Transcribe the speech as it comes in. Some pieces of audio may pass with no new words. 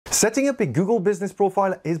Setting up a Google Business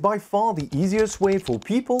Profile is by far the easiest way for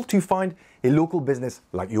people to find a local business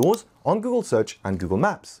like yours on Google Search and Google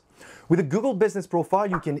Maps. With a Google Business Profile,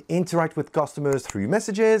 you can interact with customers through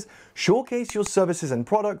messages, showcase your services and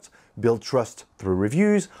products, build trust through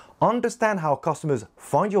reviews, understand how customers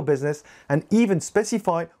find your business, and even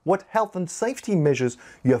specify what health and safety measures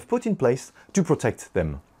you have put in place to protect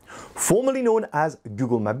them. Formerly known as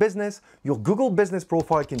Google My Business, your Google Business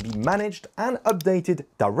Profile can be managed and updated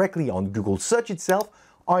directly on Google Search itself,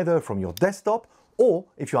 either from your desktop or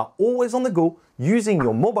if you are always on the go using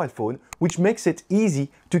your mobile phone, which makes it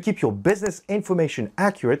easy to keep your business information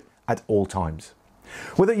accurate at all times.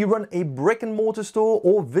 Whether you run a brick-and-mortar store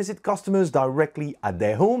or visit customers directly at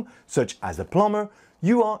their home, such as a plumber,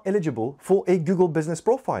 you are eligible for a Google Business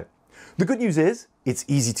Profile. The good news is it's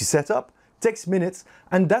easy to set up, takes minutes,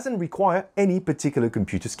 and doesn't require any particular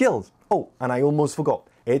computer skills. Oh, and I almost forgot,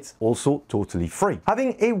 it's also totally free.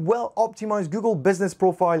 Having a well-optimized Google Business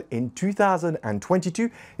Profile in 2022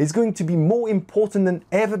 is going to be more important than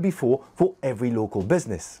ever before for every local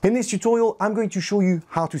business. In this tutorial, I'm going to show you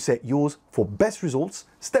how to set yours for best results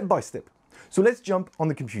step by step. So let's jump on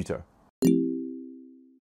the computer.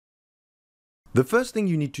 The first thing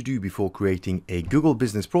you need to do before creating a Google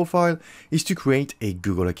Business Profile is to create a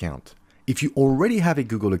Google account. If you already have a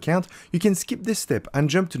Google account, you can skip this step and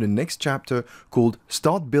jump to the next chapter called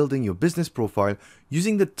Start Building Your Business Profile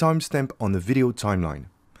using the timestamp on the video timeline.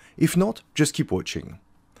 If not, just keep watching.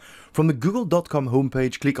 From the google.com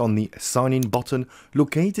homepage, click on the Sign In button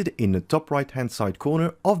located in the top right-hand side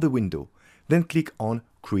corner of the window. Then click on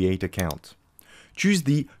Create Account. Choose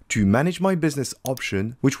the To Manage My Business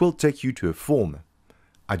option, which will take you to a form.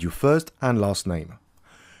 Add your first and last name.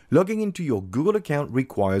 Logging into your Google account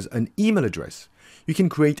requires an email address. You can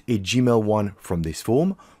create a Gmail one from this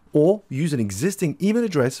form or use an existing email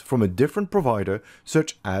address from a different provider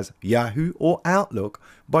such as Yahoo or Outlook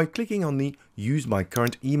by clicking on the Use My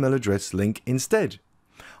Current Email Address link instead.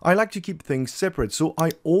 I like to keep things separate, so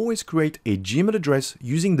I always create a Gmail address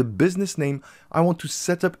using the business name I want to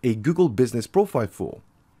set up a Google Business Profile for.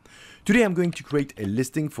 Today I'm going to create a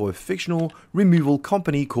listing for a fictional removal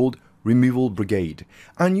company called Removal Brigade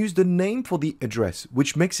and use the name for the address,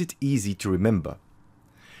 which makes it easy to remember.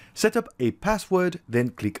 Set up a password, then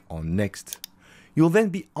click on Next. You'll then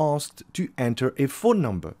be asked to enter a phone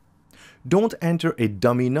number. Don't enter a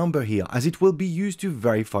dummy number here as it will be used to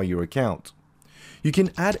verify your account. You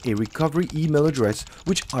can add a recovery email address,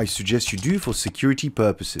 which I suggest you do for security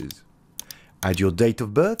purposes. Add your date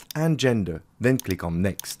of birth and gender, then click on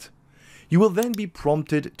Next. You will then be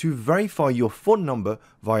prompted to verify your phone number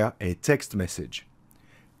via a text message.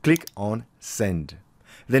 Click on Send.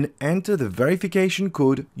 Then enter the verification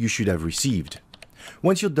code you should have received.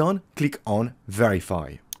 Once you're done, click on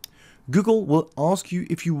Verify. Google will ask you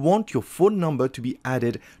if you want your phone number to be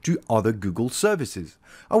added to other Google services.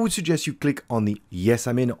 I would suggest you click on the Yes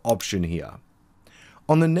I'm in option here.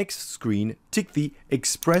 On the next screen, tick the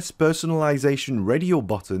Express Personalization Radio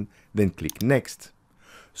button, then click Next.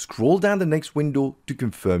 Scroll down the next window to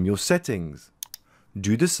confirm your settings.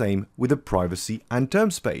 Do the same with the Privacy and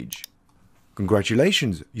Terms page.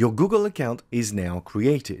 Congratulations, your Google account is now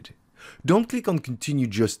created. Don't click on Continue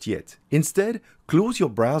just yet. Instead, close your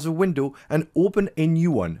browser window and open a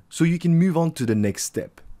new one so you can move on to the next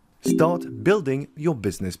step. Start building your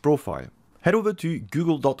business profile. Head over to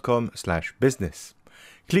google.com/business.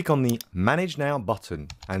 Click on the Manage Now button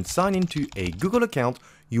and sign into a Google account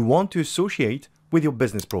you want to associate with your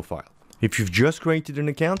business profile. If you've just created an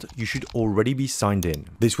account, you should already be signed in.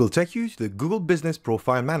 This will take you to the Google Business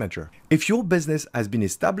Profile Manager. If your business has been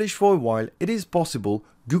established for a while, it is possible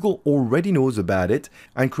Google already knows about it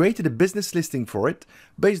and created a business listing for it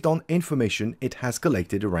based on information it has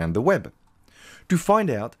collected around the web. To find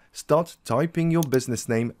out, start typing your business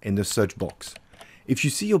name in the search box. If you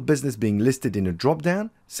see your business being listed in a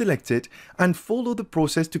drop-down, select it and follow the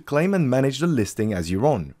process to claim and manage the listing as you're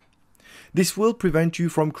on. This will prevent you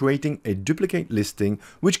from creating a duplicate listing,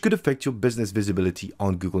 which could affect your business visibility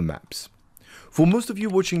on Google Maps. For most of you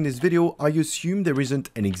watching this video, I assume there isn't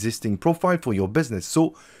an existing profile for your business,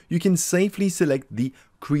 so you can safely select the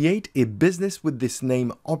Create a Business with this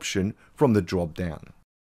name option from the drop-down.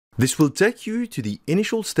 This will take you to the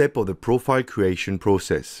initial step of the profile creation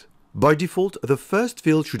process. By default, the first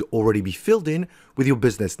field should already be filled in with your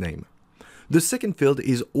business name. The second field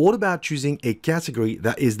is all about choosing a category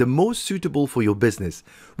that is the most suitable for your business,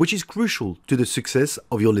 which is crucial to the success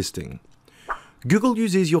of your listing. Google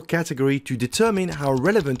uses your category to determine how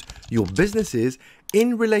relevant your business is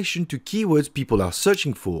in relation to keywords people are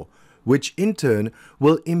searching for, which in turn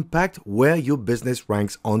will impact where your business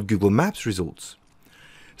ranks on Google Maps results.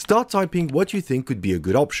 Start typing what you think could be a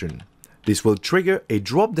good option. This will trigger a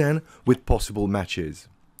drop-down with possible matches.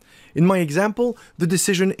 In my example, the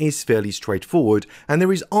decision is fairly straightforward and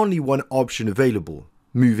there is only one option available: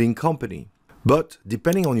 moving company. But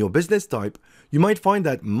depending on your business type, you might find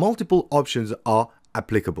that multiple options are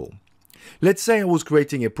applicable. Let's say I was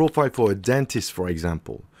creating a profile for a dentist, for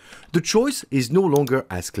example. The choice is no longer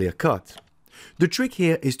as clear-cut. The trick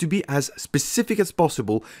here is to be as specific as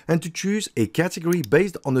possible and to choose a category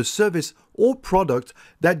based on a service or product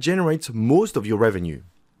that generates most of your revenue.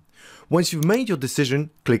 Once you've made your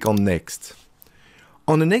decision, click on Next.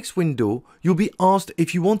 On the next window, you'll be asked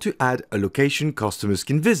if you want to add a location customers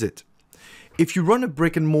can visit. If you run a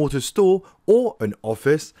brick-and-mortar store or an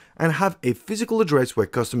office and have a physical address where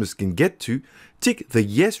customers can get to, tick the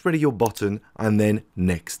Yes Radio button and then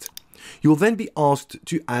Next. You'll then be asked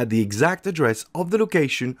to add the exact address of the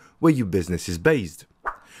location where your business is based.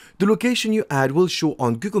 The location you add will show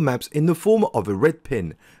on Google Maps in the form of a red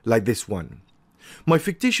pin, like this one. My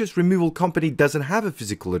fictitious removal company doesn't have a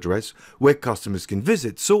physical address where customers can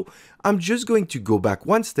visit, so I'm just going to go back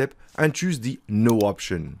one step and choose the No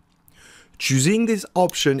option. Choosing this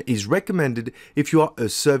option is recommended if you are a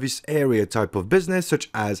service area type of business, such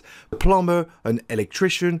as a plumber, an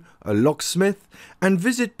electrician, a locksmith, and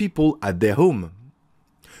visit people at their home.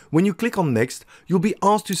 When you click on Next, you'll be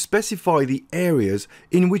asked to specify the areas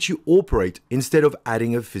in which you operate instead of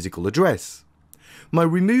adding a physical address. My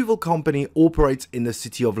removal company operates in the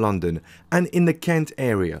City of London and in the Kent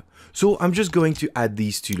area, so I'm just going to add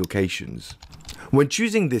these two locations. When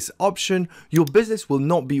choosing this option, your business will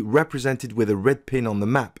not be represented with a red pin on the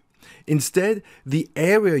map. Instead, the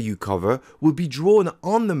area you cover will be drawn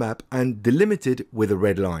on the map and delimited with a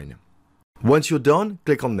red line. Once you're done,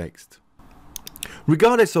 click on Next.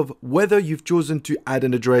 Regardless of whether you've chosen to add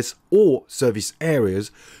an address or service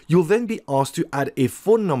areas, you'll then be asked to add a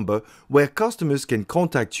phone number where customers can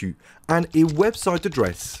contact you and a website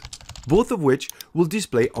address, both of which will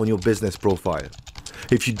display on your business profile.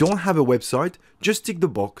 If you don't have a website, just tick the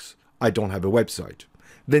box, I don't have a website.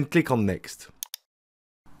 Then click on Next.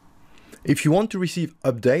 If you want to receive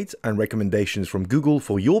updates and recommendations from Google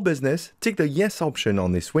for your business, tick the Yes option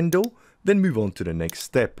on this window, then move on to the next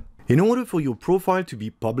step. In order for your profile to be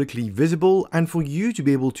publicly visible and for you to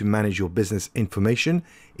be able to manage your business information,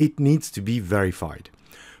 it needs to be verified.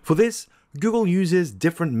 For this, Google uses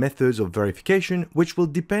different methods of verification which will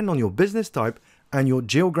depend on your business type and your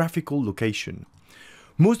geographical location.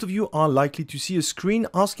 Most of you are likely to see a screen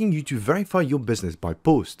asking you to verify your business by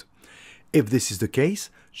post. If this is the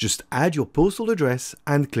case, just add your postal address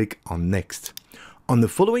and click on Next. On the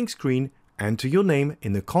following screen, enter your name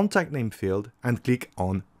in the contact name field and click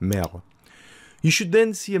on Mail. You should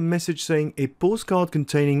then see a message saying a postcard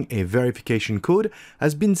containing a verification code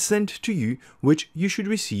has been sent to you, which you should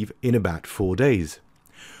receive in about 4 days.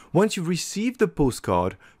 Once you've received the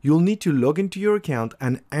postcard, you'll need to log into your account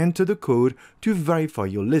and enter the code to verify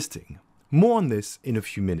your listing. More on this in a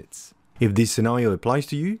few minutes. If this scenario applies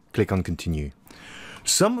to you, click on Continue.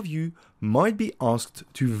 Some of you might be asked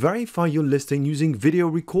to verify your listing using video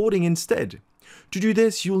recording instead. To do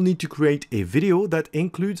this, you'll need to create a video that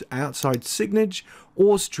includes outside signage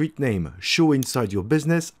or street name, show inside your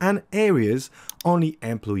business and areas only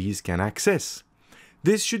employees can access.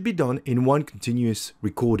 This should be done in one continuous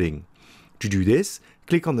recording. To do this,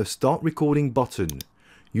 click on the Start Recording button.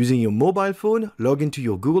 Using your mobile phone, log into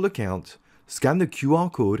your Google account, scan the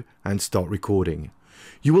QR code and start recording.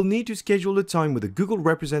 You will need to schedule a time with a Google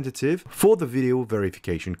representative for the video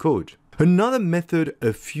verification code. Another method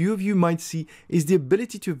a few of you might see is the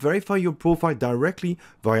ability to verify your profile directly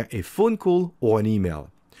via a phone call or an email.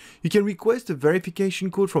 You can request a verification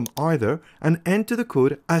code from either and enter the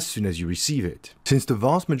code as soon as you receive it. Since the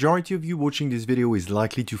vast majority of you watching this video is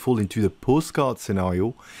likely to fall into the postcard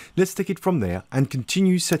scenario, let's take it from there and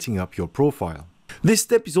continue setting up your profile. This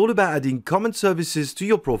step is all about adding common services to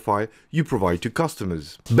your profile you provide to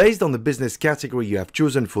customers. Based on the business category you have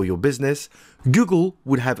chosen for your business, Google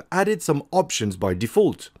would have added some options by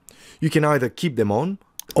default. You can either keep them on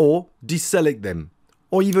or deselect them,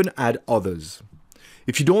 or even add others.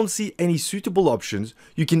 If you don't see any suitable options,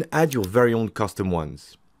 you can add your very own custom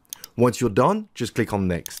ones. Once you're done, just click on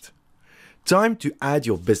Next. Time to add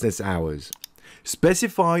your business hours.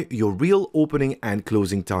 Specify your real opening and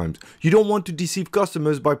closing times. You don't want to deceive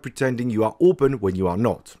customers by pretending you are open when you are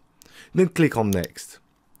not. Then click on Next.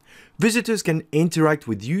 Visitors can interact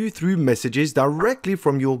with you through messages directly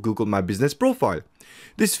from your Google My Business profile.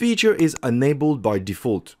 This feature is enabled by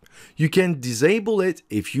default. You can disable it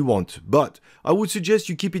if you want, but I would suggest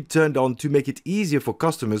you keep it turned on to make it easier for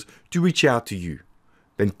customers to reach out to you.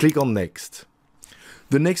 Then click on Next.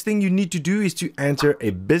 The next thing you need to do is to enter a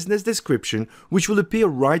business description, which will appear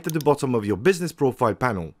right at the bottom of your business profile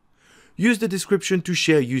panel. Use the description to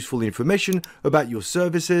share useful information about your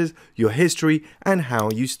services, your history, and how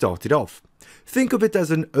you started off. Think of it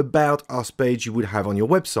as an About Us page you would have on your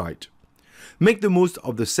website. Make the most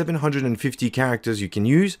of the 750 characters you can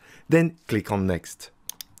use, then click on Next.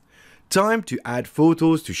 Time to add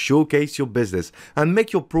photos to showcase your business and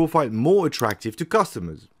make your profile more attractive to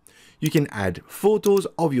customers. You can add photos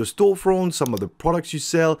of your storefront, some of the products you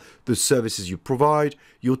sell, the services you provide,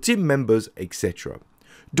 your team members, etc.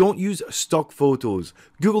 Don't use stock photos.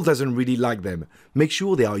 Google doesn't really like them. Make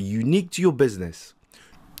sure they are unique to your business.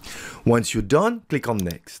 Once you're done, click on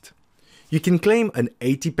Next. You can claim an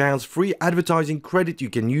 £80 free advertising credit you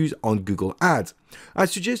can use on Google Ads. I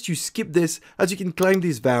suggest you skip this as you can claim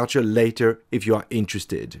this voucher later if you are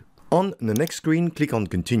interested. On the next screen, click on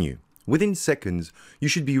Continue. Within seconds, you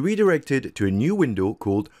should be redirected to a new window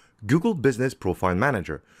called Google Business Profile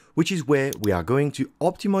Manager, which is where we are going to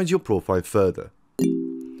optimize your profile further.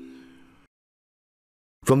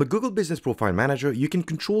 From the Google Business Profile Manager, you can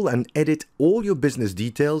control and edit all your business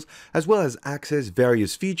details, as well as access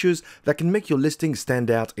various features that can make your listing stand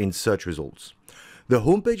out in search results. The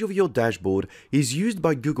homepage of your dashboard is used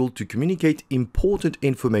by Google to communicate important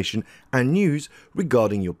information and news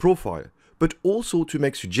regarding your profile, but also to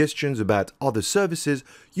make suggestions about other services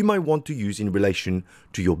you might want to use in relation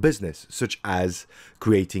to your business, such as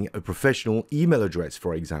creating a professional email address,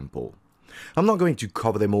 for example. I'm not going to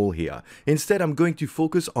cover them all here. Instead, I'm going to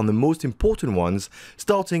focus on the most important ones,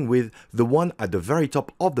 starting with the one at the very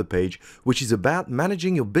top of the page, which is about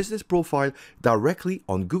managing your business profile directly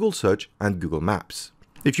on Google Search and Google Maps.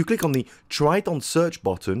 If you click on the Try It on Search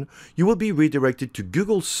button, you will be redirected to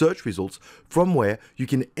Google search results, from where you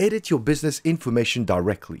can edit your business information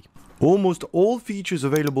directly. Almost all features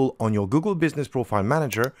available on your Google Business Profile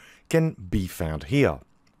Manager can be found here.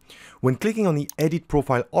 When clicking on the Edit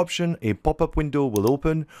Profile option, a pop-up window will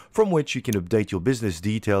open from which you can update your business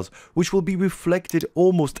details, which will be reflected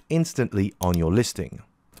almost instantly on your listing.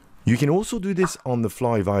 You can also do this on the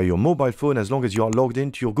fly via your mobile phone as long as you are logged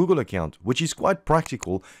into your Google account, which is quite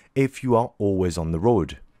practical if you are always on the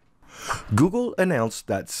road. Google announced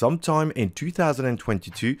that sometime in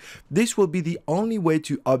 2022, this will be the only way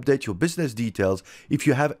to update your business details if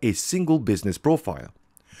you have a single business profile.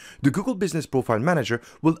 The Google Business Profile Manager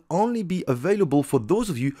will only be available for those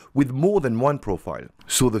of you with more than one profile.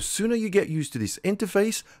 So the sooner you get used to this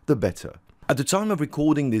interface, the better. At the time of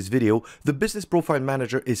recording this video, the Business Profile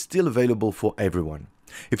Manager is still available for everyone.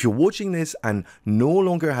 If you're watching this and no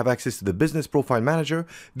longer have access to the Business Profile Manager,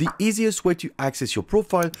 the easiest way to access your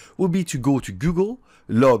profile will be to go to Google,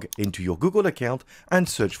 log into your Google account, and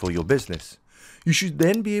search for your business. You should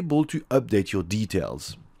then be able to update your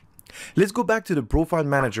details. Let's go back to the Profile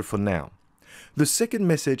Manager for now. The second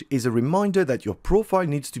message is a reminder that your profile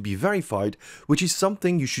needs to be verified, which is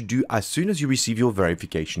something you should do as soon as you receive your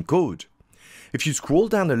verification code. If you scroll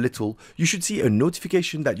down a little, you should see a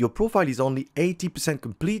notification that your profile is only 80%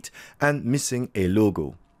 complete and missing a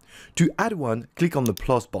logo. To add one, click on the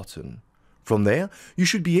plus button. From there, you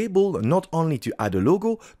should be able not only to add a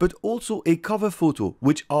logo, but also a cover photo,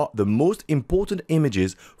 which are the most important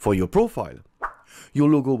images for your profile. Your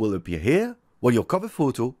logo will appear here, while your cover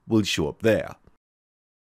photo will show up there.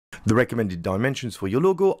 The recommended dimensions for your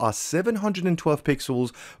logo are 712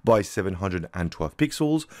 pixels by 712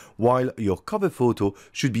 pixels, while your cover photo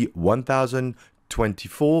should be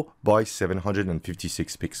 1024 by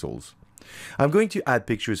 756 pixels. I'm going to add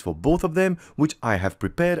pictures for both of them, which I have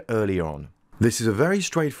prepared earlier on. This is a very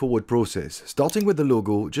straightforward process. Starting with the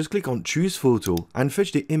logo, just click on Choose Photo and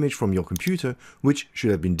fetch the image from your computer, which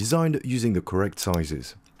should have been designed using the correct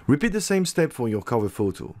sizes. Repeat the same step for your cover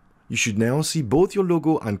photo. You should now see both your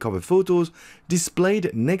logo and cover photos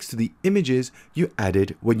displayed next to the images you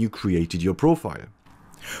added when you created your profile.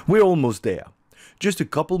 We're almost there. Just a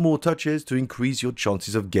couple more touches to increase your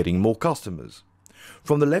chances of getting more customers.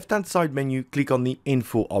 From the left-hand side menu, click on the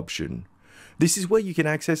Info option. This is where you can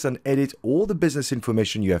access and edit all the business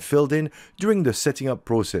information you have filled in during the setting up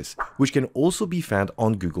process, which can also be found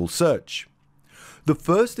on Google Search. The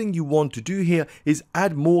first thing you want to do here is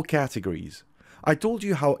add more categories. I told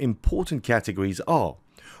you how important categories are.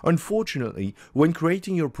 Unfortunately, when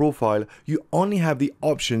creating your profile, you only have the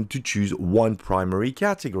option to choose one primary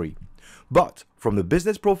category. But from the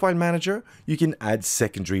Business Profile Manager, you can add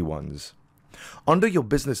secondary ones. Under your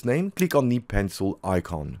business name, click on the pencil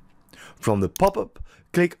icon. From the pop-up,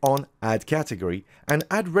 click on Add Category and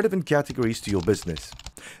add relevant categories to your business.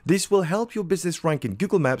 This will help your business rank in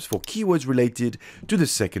Google Maps for keywords related to the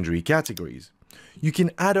secondary categories. You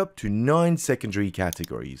can add up to 9 secondary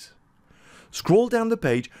categories. Scroll down the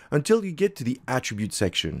page until you get to the attribute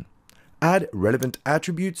section. Add relevant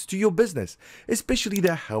attributes to your business, especially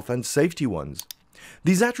the health and safety ones.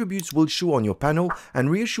 These attributes will show on your panel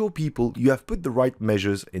and reassure people you have put the right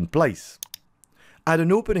measures in place. Add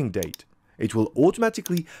an opening date. It will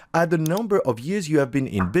automatically add the number of years you have been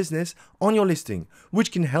in business on your listing,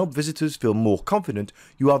 which can help visitors feel more confident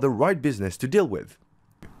you are the right business to deal with.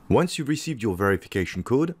 Once you've received your verification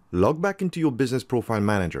code, log back into your Business Profile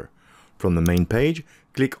Manager. From the main page,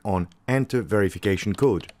 click on Enter Verification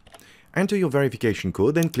Code. Enter your verification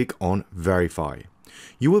code, then click on Verify.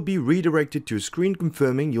 You will be redirected to a screen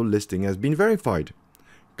confirming your listing has been verified.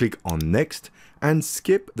 Click on Next and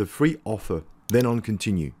skip the free offer, then on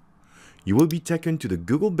Continue. You will be taken to the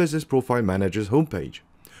Google Business Profile Manager's homepage.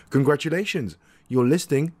 Congratulations! Your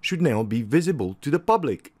listing should now be visible to the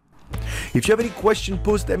public. If you have any questions,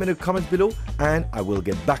 post them in the comments below and I will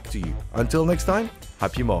get back to you. Until next time,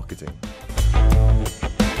 happy marketing.